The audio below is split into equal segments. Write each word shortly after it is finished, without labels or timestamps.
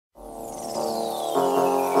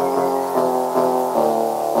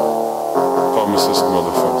racist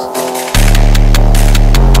motherfuckers.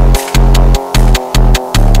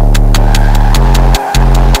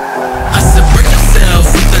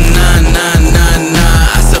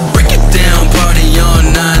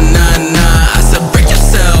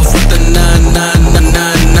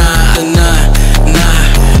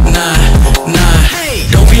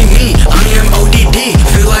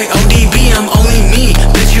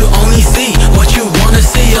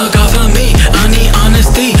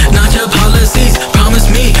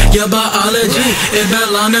 Your biology, it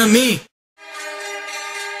belong to me.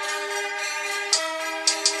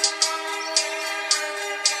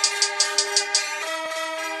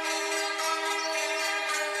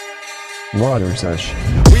 Water sesh.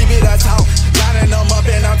 We be the talk, lining them up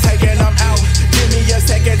and I'm taking them out. Give me a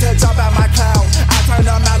second to jump out my cloud. I turn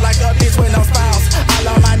them out like a bitch with no spouse.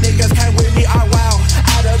 All of my niggas came with me, all wow.